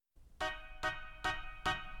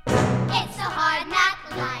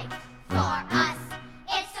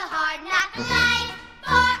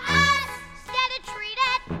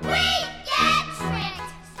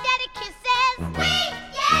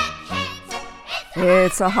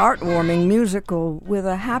It's a heartwarming musical with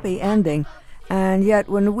a happy ending. And yet,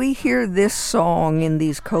 when we hear this song in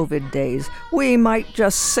these COVID days, we might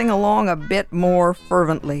just sing along a bit more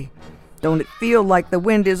fervently. Don't it feel like the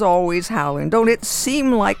wind is always howling? Don't it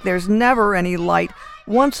seem like there's never any light?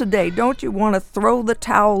 Once a day, don't you want to throw the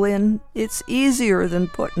towel in? It's easier than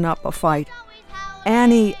putting up a fight.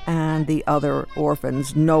 Annie and the other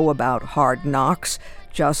orphans know about hard knocks,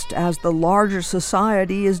 just as the larger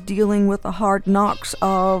society is dealing with the hard knocks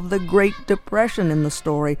of the Great Depression in the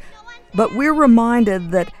story. But we're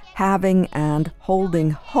reminded that having and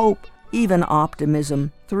holding hope, even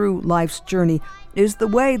optimism, through life's journey is the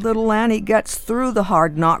way little Annie gets through the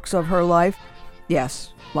hard knocks of her life.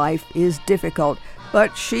 Yes, life is difficult,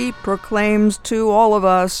 but she proclaims to all of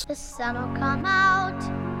us, "The sun will come out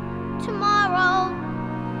tomorrow.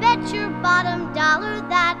 Bet your bottom dollar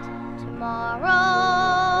that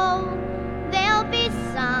tomorrow there'll be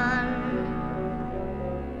sun.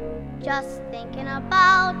 Just thinking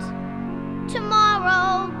about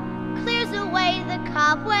tomorrow clears away the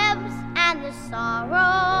cobwebs and the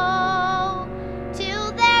sorrow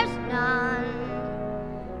till there's none.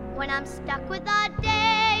 When I'm stuck with a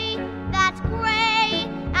day that's gray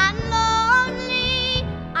and lonely,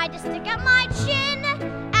 I just stick out my chin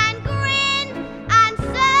and grin and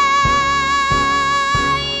say,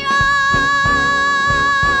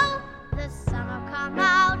 oh, the sun will come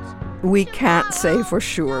out. We can't say for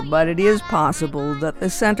sure, but it is possible that the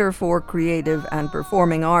Center for Creative and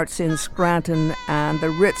Performing Arts in Scranton and the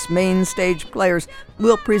Ritz Main Stage Players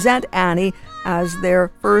will present Annie as their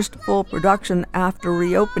first full production after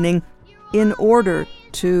reopening in order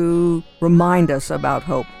to remind us about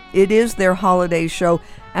hope. It is their holiday show,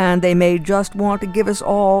 and they may just want to give us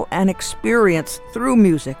all an experience through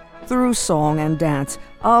music, through song and dance,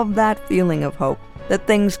 of that feeling of hope, that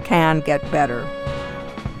things can get better.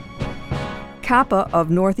 CAPA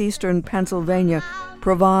of Northeastern Pennsylvania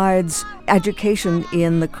provides education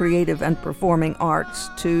in the creative and performing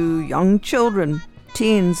arts to young children,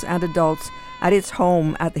 teens, and adults at its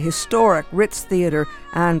home at the historic Ritz Theater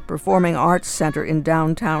and Performing Arts Center in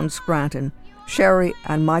downtown Scranton. Sherry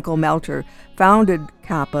and Michael Melcher founded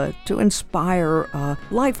CAPA to inspire a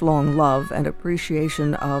lifelong love and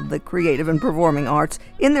appreciation of the creative and performing arts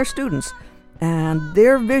in their students, and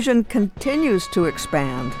their vision continues to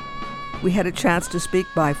expand. We had a chance to speak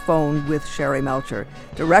by phone with Sherry Melcher,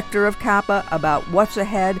 director of CAPA, about what's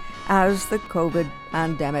ahead as the COVID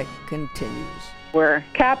pandemic continues. We're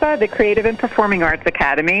CAPA, the Creative and Performing Arts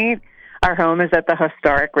Academy. Our home is at the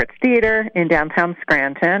historic Ritz Theater in downtown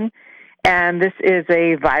Scranton. And this is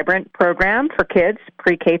a vibrant program for kids,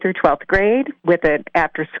 pre-K through 12th grade, with an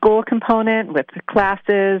after-school component, with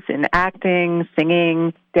classes in acting,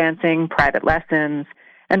 singing, dancing, private lessons,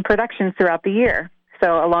 and productions throughout the year.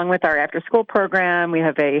 So along with our after-school program, we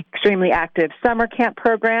have a extremely active summer camp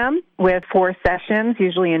program with 4 sessions,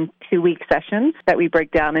 usually in 2-week sessions, that we break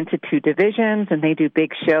down into 2 divisions, and they do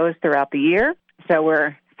big shows throughout the year. So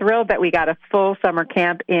we're thrilled that we got a full summer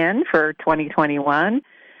camp in for 2021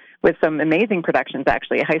 with some amazing productions,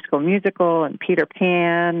 actually, a High School Musical and Peter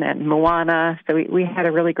Pan and Moana. So we had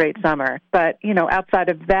a really great summer. But, outside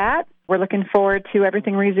of that, we're looking forward to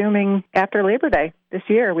everything resuming after Labor Day this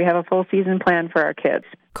year. We have a full season planned for our kids.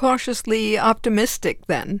 Cautiously optimistic,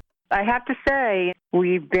 then. I have to say,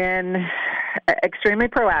 we've been extremely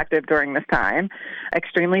proactive during this time,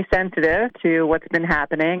 extremely sensitive to what's been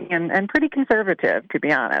happening, and pretty conservative, to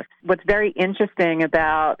be honest. What's very interesting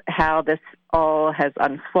about how this all has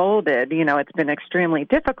unfolded, it's been extremely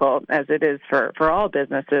difficult, as it is for all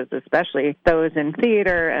businesses, especially those in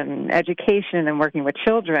theater and education and working with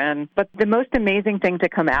children. But the most amazing thing to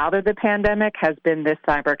come out of the pandemic has been this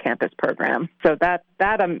Cyber Campus program. So that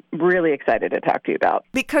I'm really excited to talk to you about.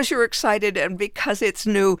 Because you're excited and because it's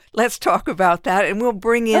new, let's talk about that, and we'll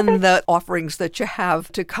bring in the offerings that you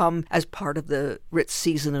have to come as part of the Ritz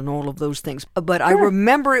season and all of those things. But I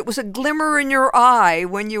remember it was a glimmer in your eye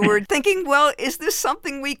when you were thinking, well, is this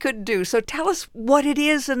something we could do? So tell us what it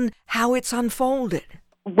is and how it's unfolded.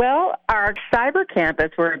 Well, our Cyber Campus,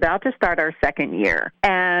 we're about to start our 2nd year.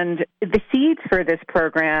 And the seeds for this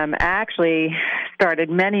program actually started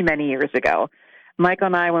many, many years ago. Michael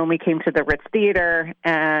and I, when we came to the Ritz Theater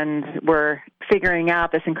and were figuring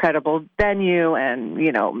out this incredible venue and,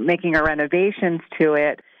 making our renovations to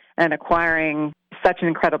it and acquiring such an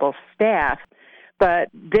incredible staff. But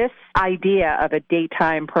this idea of a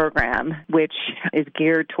daytime program, which is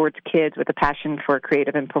geared towards kids with a passion for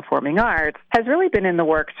creative and performing arts, has really been in the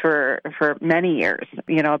works for many years.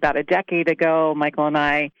 About a decade ago, Michael and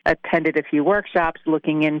I attended a few workshops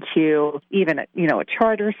looking into even, a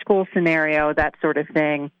charter school scenario, that sort of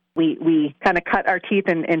thing. We kind of cut our teeth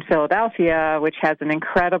in Philadelphia, which has an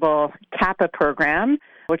incredible CAPA program,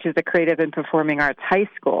 which is a creative and performing arts high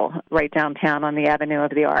school right downtown on the Avenue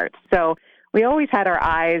of the Arts. So we always had our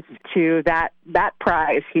eyes to that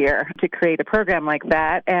prize here to create a program like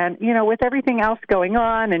that. And, with everything else going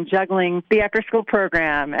on and juggling the after-school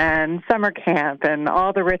program and summer camp and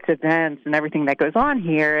all the Ritz events and everything that goes on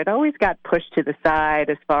here, it always got pushed to the side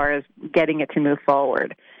as far as getting it to move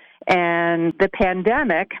forward. And the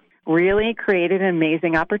pandemic really created an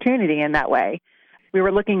amazing opportunity in that way. We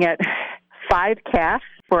were looking at 5 casts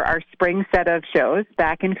for our spring set of shows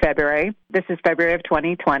back in February. This is February of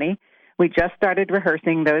 2020. We just started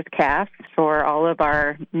rehearsing those casts for all of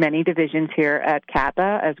our many divisions here at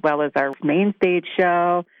CAPA, as well as our main stage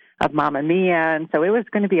show of Mamma Mia. And so it was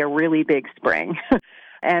going to be a really big spring.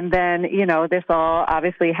 And then, this all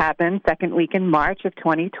obviously happened second week in March of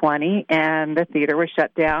 2020, and the theater was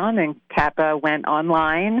shut down, and CAPA went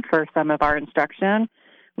online for some of our instruction.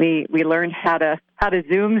 We learned how to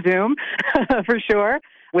Zoom for sure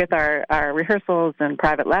with our rehearsals and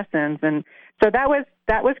private lessons, and so that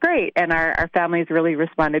was great, and our families really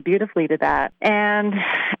responded beautifully to that. And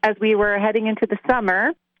as we were heading into the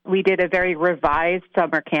summer, we did a very revised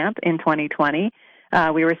summer camp in 2020.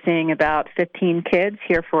 We were seeing about 15 kids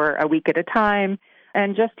here for a week at a time,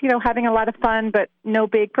 and just, having a lot of fun, but no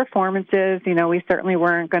big performances. We certainly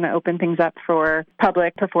weren't going to open things up for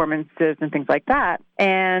public performances and things like that.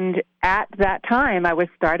 And at that time, I was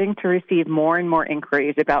starting to receive more and more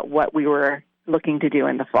inquiries about what we were looking to do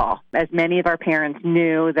in the fall. As many of our parents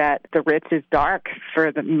knew that the Ritz is dark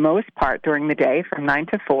for the most part during the day from 9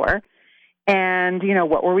 to 4. And,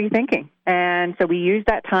 what were we thinking? And so we used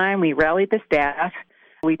that time. We rallied the staff.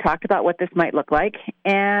 We talked about what this might look like.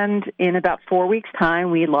 And in about 4 weeks'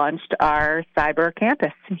 time, we launched our cyber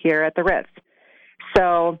campus here at the Ritz.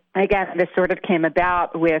 So, again, this sort of came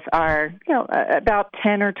about with our, about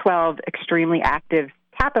 10 or 12 extremely active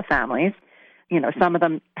CAPA families. Some of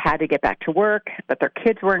them had to get back to work, but their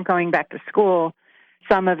kids weren't going back to school.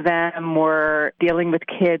 Some of them were dealing with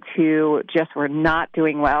kids who just were not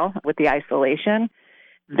doing well with the isolation.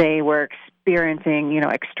 They were experiencing,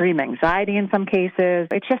 extreme anxiety in some cases.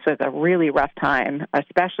 It just was a really rough time,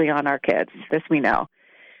 especially on our kids. This we know.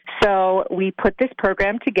 So we put this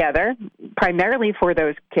program together primarily for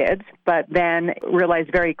those kids, but then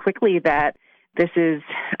realized very quickly that this is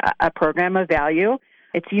a program of value.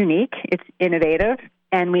 It's unique, it's innovative,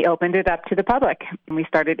 and we opened it up to the public. And we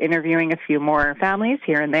started interviewing a few more families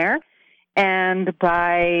here and there. And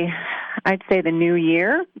by, I'd say, the new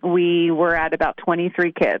year, we were at about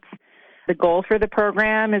 23 kids. The goal for the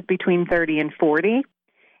program is between 30 and 40,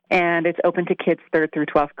 and it's open to kids 3rd through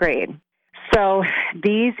 12th grade. So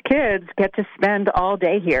these kids get to spend all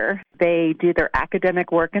day here. They do their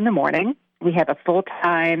academic work in the morning. We have a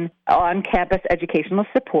full-time on-campus educational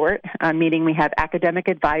support, meaning we have academic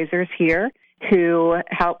advisors here who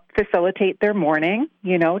help facilitate their morning,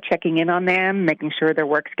 checking in on them, making sure their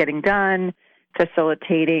work's getting done,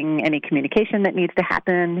 facilitating any communication that needs to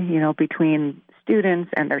happen, between students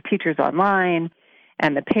and their teachers online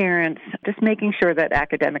and the parents, just making sure that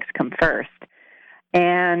academics come first.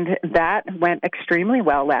 And that went extremely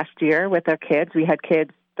well last year with our kids. We had kids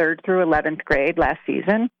 3rd through 11th grade last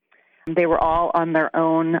season. They were all on their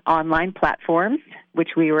own online platforms, which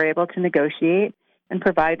we were able to negotiate and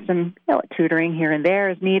provide some tutoring here and there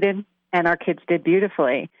as needed, and our kids did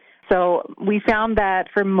beautifully. So we found that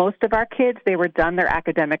for most of our kids, they were done their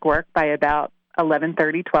academic work by about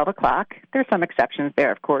 11:30, 12 o'clock. There's some exceptions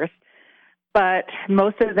there, of course. But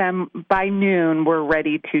most of them, by noon, were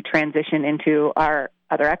ready to transition into our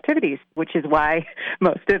other activities, which is why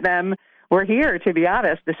most of them were here, to be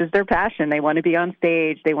honest. This is their passion. They want to be on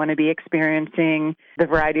stage. They want to be experiencing the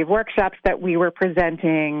variety of workshops that we were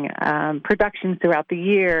presenting, productions throughout the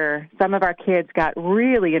year. Some of our kids got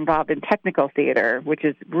really involved in technical theater, which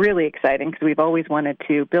is really exciting because we've always wanted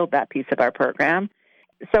to build that piece of our program.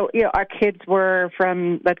 So, our kids were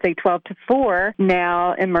from, let's say, 12 to 4,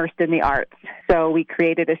 now immersed in the arts. So we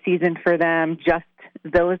created a season for them. Just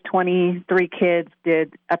those 23 kids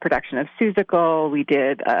did a production of Seussical. We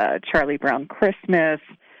did Charlie Brown Christmas.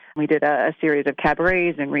 We did a series of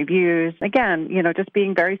cabarets and reviews. Again, just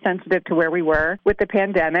being very sensitive to where we were with the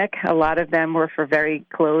pandemic. A lot of them were for very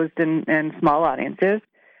closed and small audiences.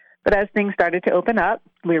 But as things started to open up,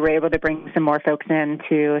 we were able to bring some more folks in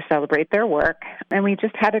to celebrate their work. And we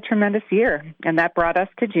just had a tremendous year. And that brought us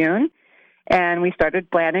to June. And we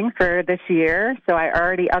started planning for this year. So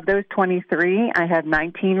of those 23, I have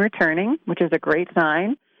 19 returning, which is a great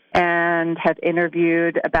sign, and have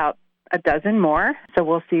interviewed about a dozen more. So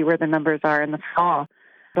we'll see where the numbers are in the fall.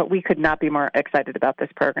 But we could not be more excited about this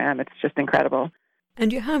program. It's just incredible.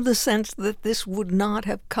 And you have the sense that this would not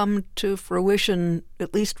have come to fruition,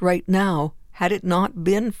 at least right now, had it not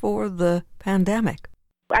been for the pandemic.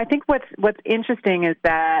 I think what's interesting is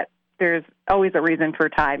that there's always a reason for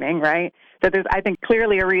timing, right? So there's, I think,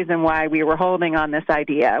 clearly a reason why we were holding on this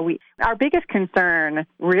idea. Our biggest concern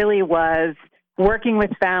really was working with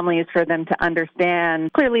families for them to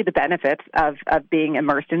understand clearly the benefits of being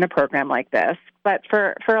immersed in a program like this. But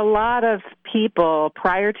for a lot of people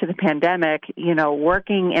prior to the pandemic,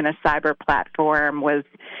 working in a cyber platform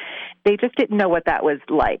they just didn't know what that was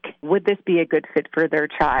like. Would this be a good fit for their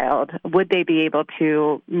child? Would they be able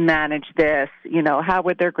to manage this? How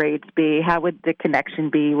would their grades be? How would the connection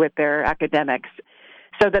be with their academics?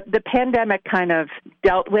 So the pandemic kind of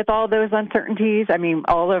dealt with all those uncertainties. I mean,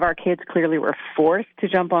 all of our kids clearly were forced to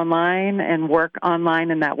jump online and work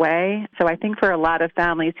online in that way. So I think for a lot of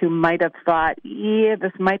families who might have thought,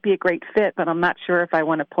 this might be a great fit, but I'm not sure if I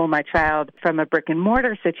want to pull my child from a brick and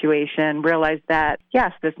mortar situation, realize that,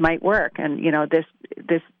 yes, this might work. And,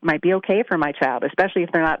 this might be okay for my child, especially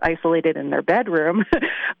if they're not isolated in their bedroom,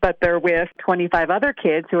 but they're with 25 other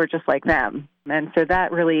kids who are just like them. And so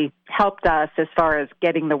that really helped us as far as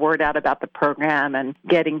getting the word out about the program and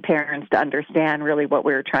getting parents to understand really what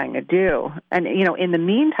we were trying to do. And, in the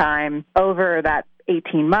meantime, over that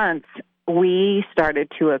 18 months, we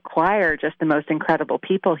started to acquire just the most incredible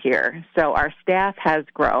people here. So our staff has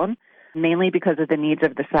grown, mainly because of the needs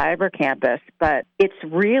of the cyber campus. But it's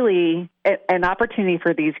really an opportunity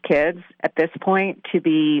for these kids at this point to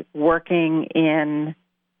be working in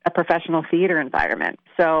a professional theater environment.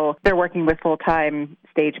 So they're working with full-time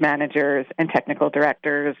stage managers and technical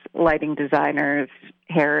directors, lighting designers,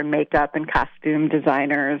 hair and makeup and costume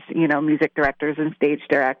designers, music directors and stage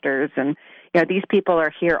directors. And, these people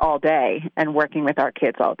are here all day and working with our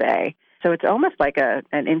kids all day. So it's almost like an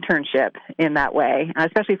internship in that way,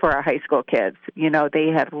 especially for our high school kids. They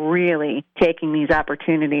have really taken these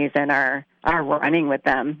opportunities and are running with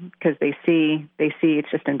them because they see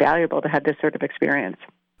it's just invaluable to have this sort of experience.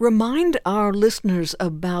 Remind our listeners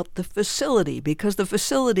about the facility, because the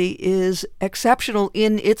facility is exceptional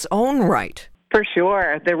in its own right. For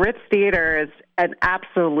sure. The Ritz Theater is an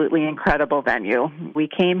absolutely incredible venue. We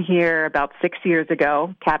came here about 6 years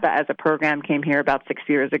ago. Kappa as a program came here about 6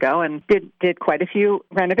 years ago and did quite a few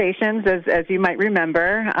renovations, as you might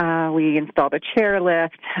remember. We installed a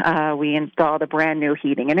chairlift. We installed a brand new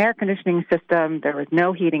heating and air conditioning system. There was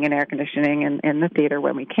no heating and air conditioning in the theater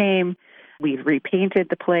when we came. We've repainted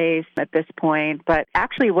the place at this point, but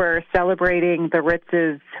actually we're celebrating the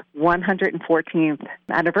Ritz's 114th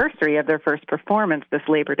anniversary of their first performance this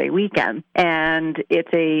Labor Day weekend. And it's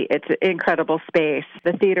an incredible space.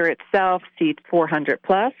 The theater itself seats 400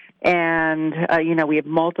 plus, and we have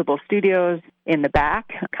multiple studios in the back,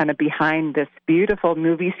 kind of behind this beautiful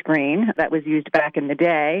movie screen that was used back in the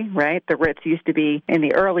day, right? The Ritz used to be, in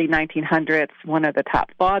the early 1900s, one of the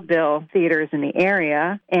top vaudeville theaters in the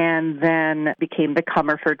area, and then became the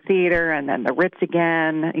Comerford Theater, and then the Ritz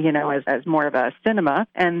again, as more of a cinema,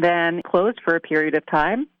 and then closed for a period of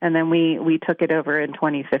time, and then we took it over in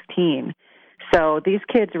 2015. So these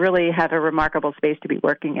kids really have a remarkable space to be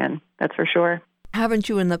working in, that's for sure. Haven't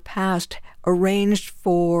you in the past arranged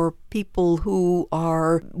for people who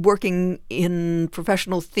are working in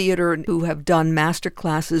professional theater and who have done master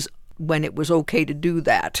classes when it was okay to do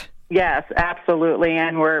that? Yes, absolutely.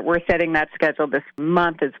 And we're setting that schedule this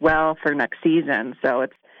month as well for next season. So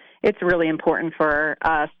it's really important for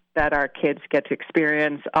us that our kids get to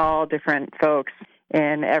experience all different folks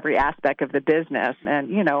in every aspect of the business. And,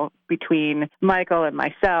 between Michael and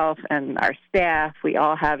myself and our staff, we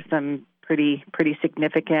all have some pretty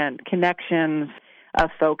significant connections of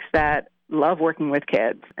folks that love working with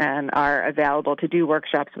kids and are available to do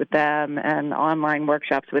workshops with them and online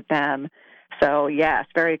workshops with them. So yes,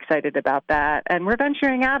 very excited about that. And we're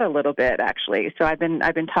venturing out a little bit, actually. So I've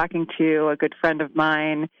been talking to a good friend of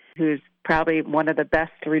mine who's probably one of the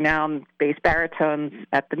best renowned bass baritones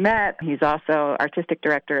at the Met. He's also artistic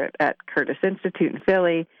director at Curtis Institute in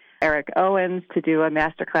Philly. Eric Owens to do a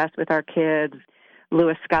master class with our kids.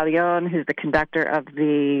 Louis Scaglione, who's the conductor of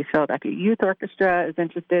the Philadelphia Youth Orchestra, is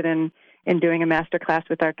interested in doing a master class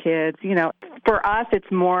with our kids. For us, it's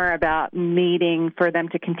more about meeting, for them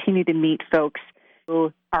to continue to meet folks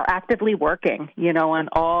who are actively working, on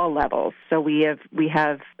all levels. So we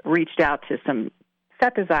have reached out to some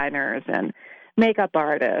set designers and makeup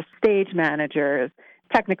artists, stage managers,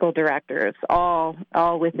 technical directors, all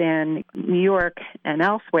within New York and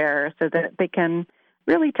elsewhere, so that they can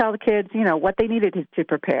really tell the kids, what they needed to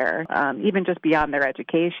prepare, even just beyond their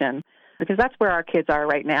education. because that's where our kids are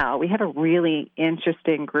right now. We have a really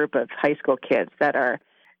interesting group of high school kids that are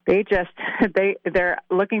they're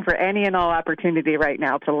looking for any and all opportunity right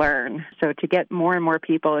now to learn. So to get more and more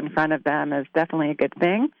people in front of them is definitely a good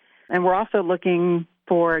thing. And we're also looking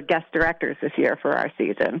for guest directors this year for our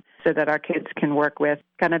season so that our kids can work with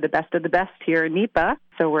kind of the best of the best here in NEPA.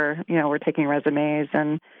 So we're taking resumes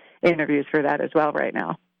and interviews for that as well right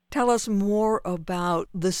now. Tell us more about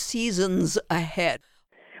the seasons ahead.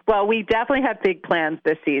 Well, we definitely have big plans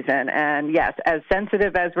this season. And yes, as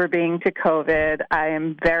sensitive as we're being to COVID, I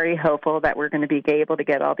am very hopeful that we're going to be able to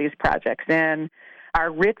get all these projects in.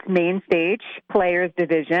 Our Ritz Main Stage Players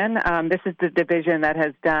Division, this is the division that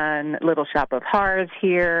has done Little Shop of Horrors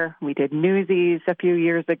here. We did Newsies a few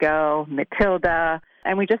years ago, Matilda,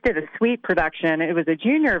 and we just did a sweet production. It was a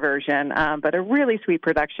junior version, but a really sweet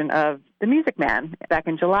production of The Music Man back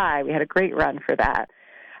in July. We had a great run for that.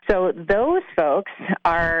 So those folks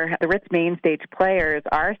are the Ritz Main Stage Players.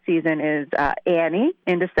 Our season is Annie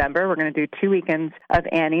in December. We're going to do 2 weekends of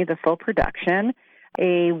Annie, the full production.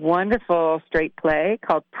 A wonderful straight play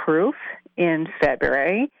called Proof in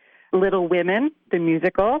February. Little Women, the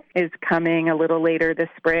musical, is coming a little later this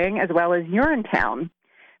spring, as well as Urinetown.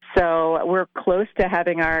 So we're close to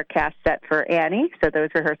having our cast set for Annie, so those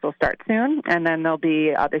rehearsals start soon, and then there'll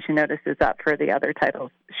be audition notices up for the other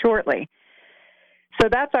titles shortly. So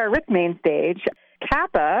that's our Ritz Main Stage.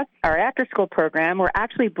 Kappa, our after-school program, we're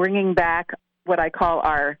actually bringing back what I call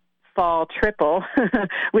our fall triple,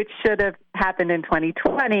 which should have happened in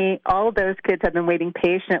 2020. All of those kids have been waiting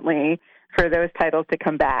patiently for those titles to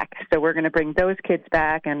come back. So we're going to bring those kids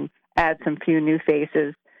back and add some few new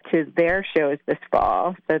faces to their shows this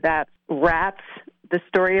fall. So that wraps the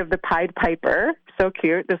story of the Pied Piper. So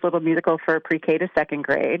cute, this little musical for pre-K to second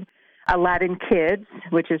grade. Aladdin Kids,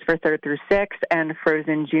 which is for 3rd through 6th, and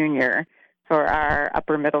Frozen Junior for our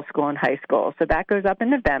upper middle school and high school. So that goes up in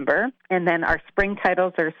November. And then our spring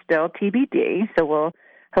titles are still TBD, so we'll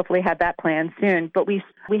hopefully have that planned soon. But we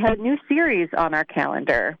have a new series on our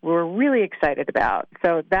calendar we're really excited about.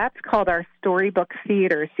 So that's called our Storybook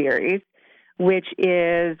Theater series, which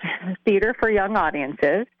is theater for young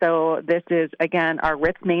audiences. So this is, again, our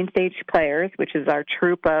Ritz Main Stage Players, which is our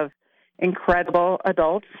troupe of incredible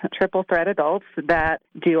adults, triple threat adults that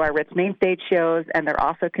do our Ritz Main Stage shows, and they're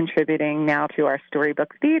also contributing now to our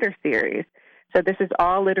Storybook Theater series. So this is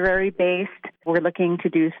all literary based. We're looking to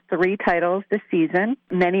do 3 titles this season.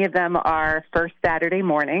 Many of them are first Saturday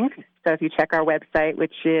mornings. So if you check our website,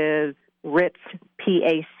 which is Ritz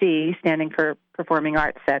PAC, standing for Performing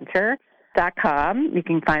Arts Center.com, you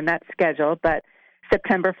can find that schedule. But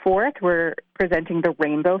September 4th, we're presenting The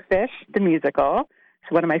Rainbow Fish, the musical.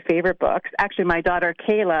 It's one of my favorite books. Actually, my daughter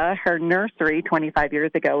Kayla, her nursery 25 years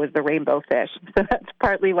ago was The Rainbow Fish. So that's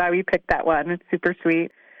partly why we picked that one. It's super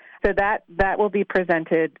sweet. So that will be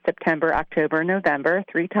presented September, October, November,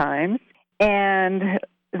 3 times. And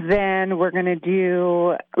then we're going to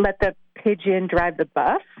do Let the Pigeon Drive the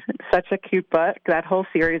Bus. It's such a cute book. That whole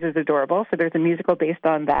series is adorable. So there's a musical based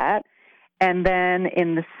on that. And then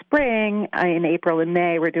in the spring, in April and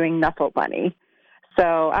May, we're doing Knuffle Bunny.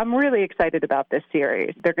 So I'm really excited about this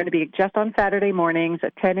series. They're going to be just on Saturday mornings,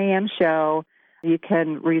 a 10 a.m. show. You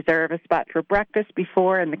can reserve a spot for breakfast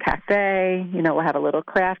before in the cafe. We'll have a little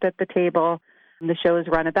craft at the table. And the shows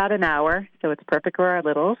run about an hour, so it's perfect for our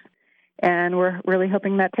littles. And we're really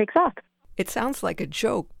hoping that takes off. It sounds like a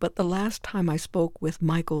joke, but the last time I spoke with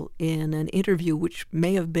Michael in an interview, which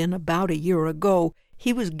may have been about a year ago,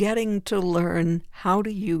 he was getting to learn how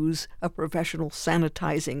to use a professional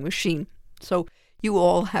sanitizing machine. So you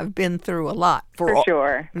all have been through a lot. For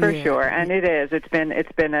sure. And it is. It's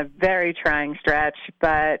been a very trying stretch,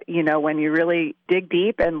 but when you really dig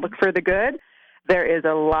deep and look for the good, there is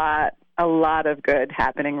a lot of good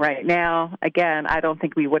happening right now. Again, I don't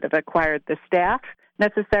think we would have acquired the staff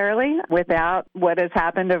necessarily without what has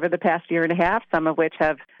happened over the past year and a half, some of which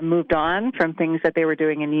have moved on from things that they were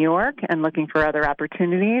doing in New York and looking for other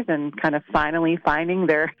opportunities and kind of finally finding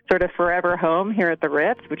their sort of forever home here at the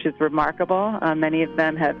Ritz, which is remarkable. Many of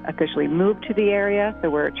them have officially moved to the area, so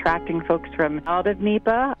we're attracting folks from out of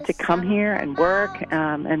NEPA to come here and work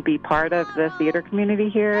and be part of the theater community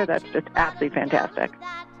here. That's just absolutely fantastic.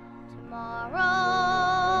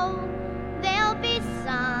 Tomorrow there'll be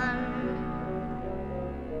sun.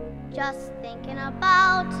 Just thinking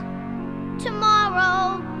about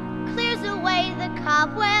tomorrow clears away the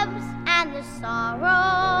cobwebs and the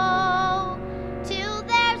sorrow till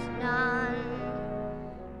there's none.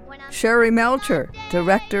 Sherry Melcher,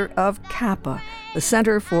 director of Kappa, the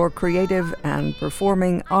Center for Creative and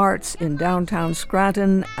Performing Arts in downtown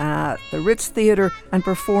Scranton at the Ritz Theater and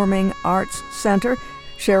Performing Arts Center.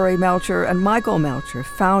 Sherry Melcher and Michael Melcher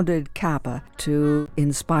founded Kappa to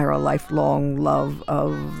inspire a lifelong love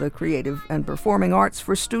of the creative and performing arts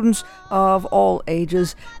for students of all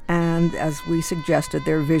ages, and as we suggested,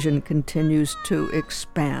 their vision continues to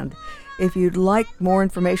expand. If you'd like more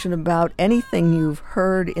information about anything you've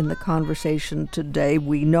heard in the conversation today,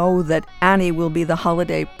 we know that Annie will be the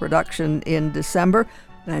holiday production in December,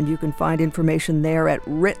 and you can find information there at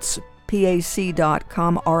ritzpac.com,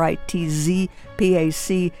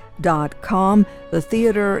 ritzpac.com. The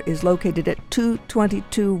theater is located at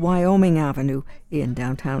 222 Wyoming Avenue in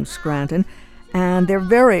downtown Scranton, and they're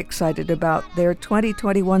very excited about their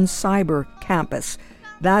 2021 Cyber Campus.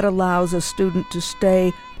 That allows a student to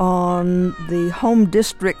stay on the home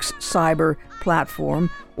district's cyber platform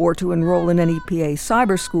or to enroll in any PA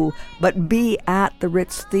cyber school, but be at the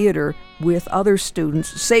Ritz Theater with other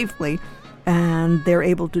students safely, and they're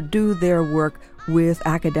able to do their work with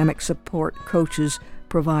academic support coaches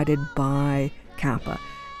provided by Kappa.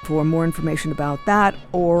 For more information about that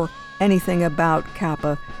or anything about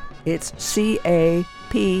Kappa, it's capaa.org.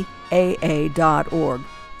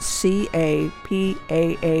 capaa.org,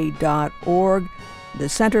 the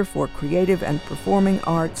Center for Creative and Performing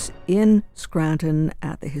Arts in Scranton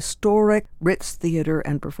at the historic Ritz Theater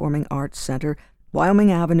and Performing Arts Center,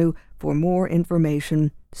 Wyoming Avenue. For more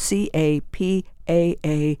information, capaa.org.